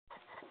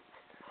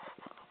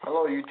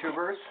Hello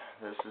YouTubers,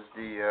 this is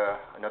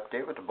an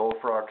update with the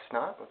Bullfrog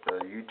Snot with the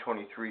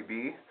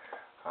U25B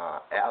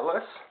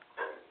Atlas.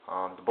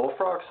 The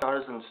Bullfrog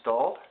Snot is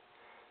installed,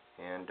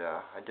 and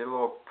I did a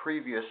little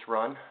previous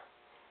run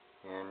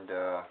and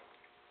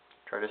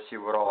try to see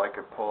what all I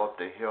could pull up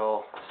the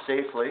hill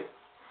safely.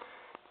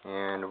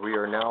 And we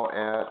are now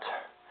at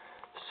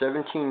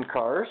 17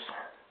 cars,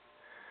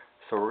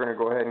 so we're going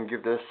to go ahead and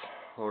give this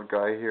little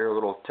guy here a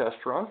little test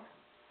run,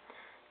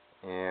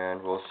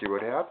 and we'll see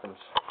what happens.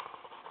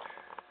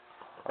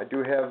 I do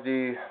have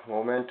the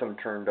momentum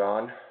turned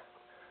on,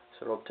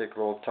 so it'll take a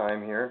little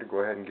time here to go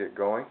ahead and get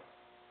going.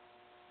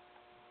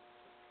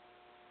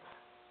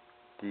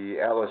 The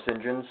Atlas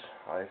engines,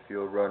 I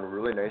feel, run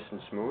really nice and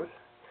smooth.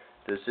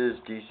 This is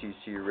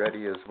DCC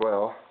ready as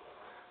well,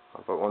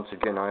 but once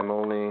again I'm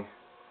only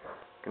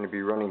going to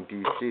be running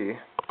DC.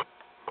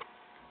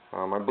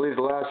 I believe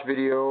the last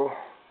video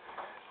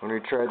when we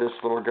tried this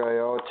little guy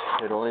out,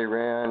 it only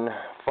ran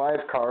 5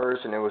 cars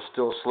and it was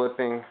still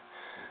slipping.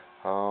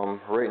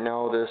 Right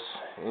now this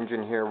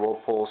engine here will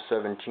pull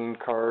 17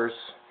 cars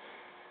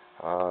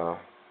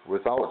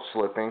without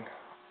slipping.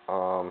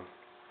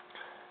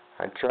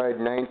 I tried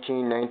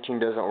 19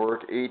 doesn't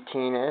work,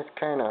 18 it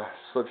kind of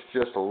slips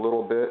just a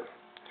little bit,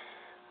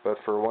 but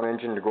for one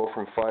engine to go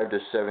from 5 to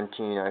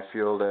 17 I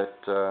feel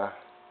that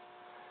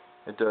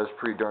it does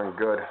pretty darn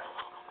good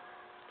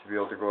to be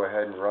able to go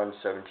ahead and run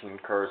 17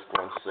 cars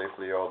going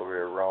safely all the way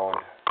around.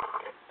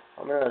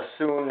 I'm going to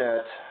assume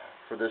that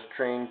for this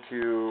train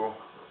to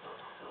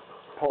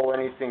pull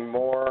anything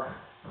more,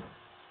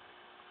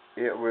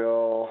 it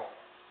will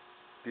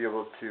be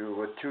able to,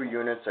 with 2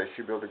 units, I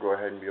should be able to go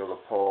ahead and be able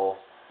to pull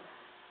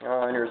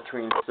anywhere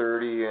between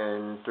 30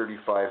 and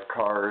 35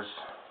 cars,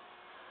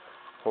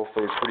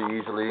 hopefully pretty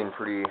easily and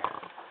pretty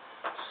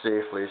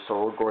safely.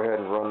 So we'll go ahead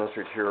and run this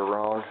right here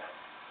around.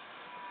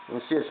 You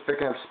can see it's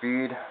picking up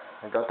speed.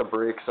 I got the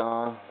brakes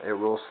on. It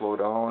will slow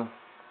down.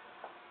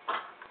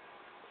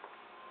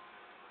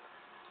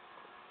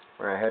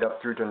 We're going to head up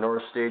through to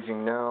north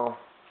staging now.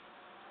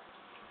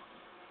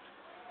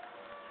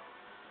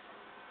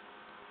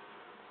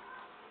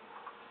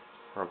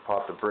 We're going to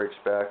pop the brakes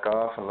back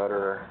off and let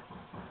her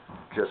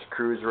just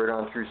cruise right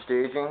on through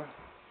staging.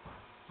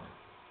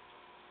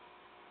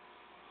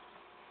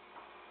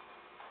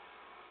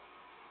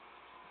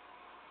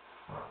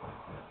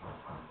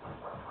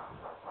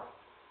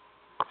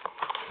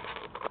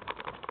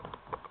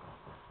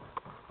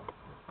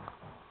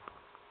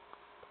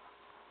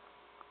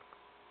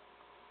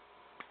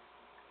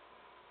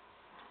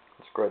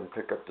 Let's go ahead and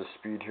pick up the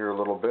speed here a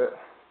little bit.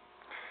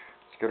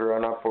 Let's get her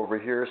on up over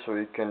here so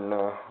we can,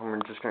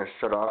 I'm just going to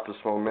shut off this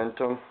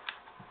momentum.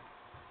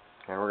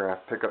 And we're going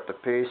to pick up the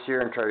pace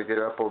here and try to get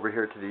up over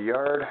here to the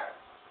yard.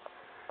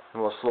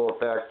 And we'll slow it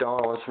back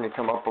down once we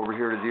come up over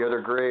here to the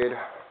other grade.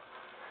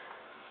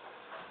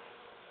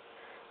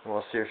 And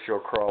we'll see if she'll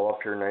crawl up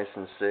here nice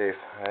and safe.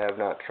 I have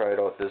not tried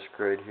out this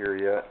grade here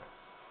yet.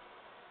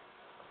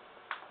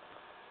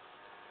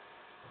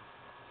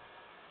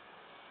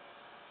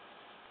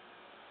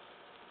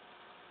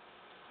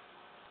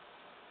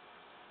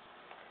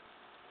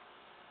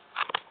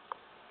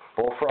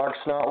 Bullfrog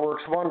Snot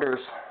works wonders,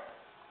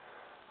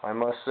 I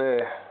must say.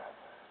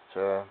 It's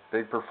a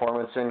big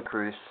performance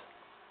increase.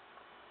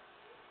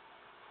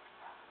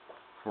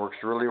 Works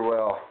really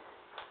well.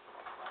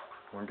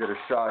 We'll get a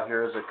shot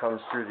here as it comes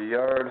through the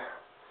yard.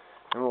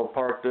 And we'll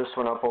park this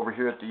one up over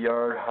here at the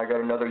yard. I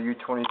got another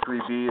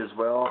U25B as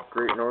well,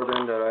 Great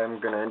Northern, that I'm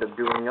going to end up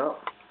doing up.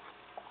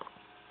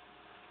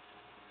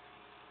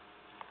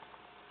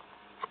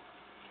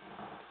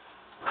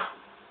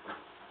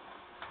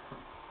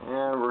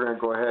 And we're going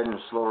to go ahead and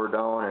slow her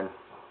down, and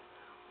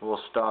we'll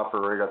stop her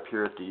right up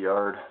here at the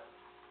yard,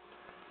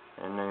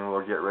 and then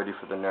we'll get ready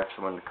for the next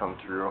one to come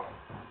through.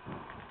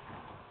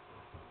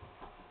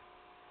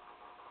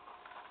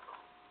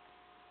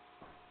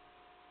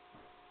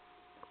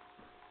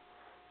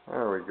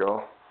 There we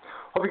go.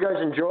 Hope you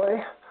guys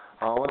enjoy.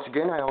 Once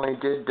again, I only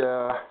did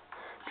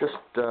just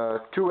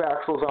 2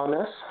 axles on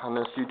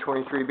this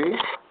U25B,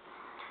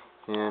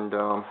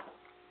 and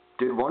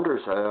did wonders.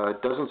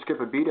 It doesn't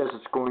skip a beat as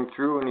it's going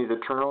through any of the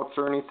turnouts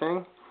or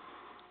anything.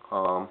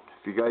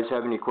 If you guys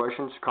have any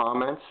questions,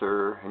 comments,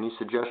 or any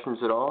suggestions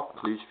at all,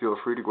 please feel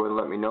free to go ahead and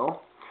let me know.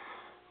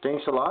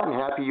 Thanks a lot, and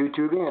happy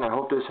YouTubing, and I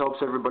hope this helps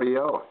everybody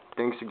out.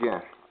 Thanks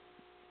again.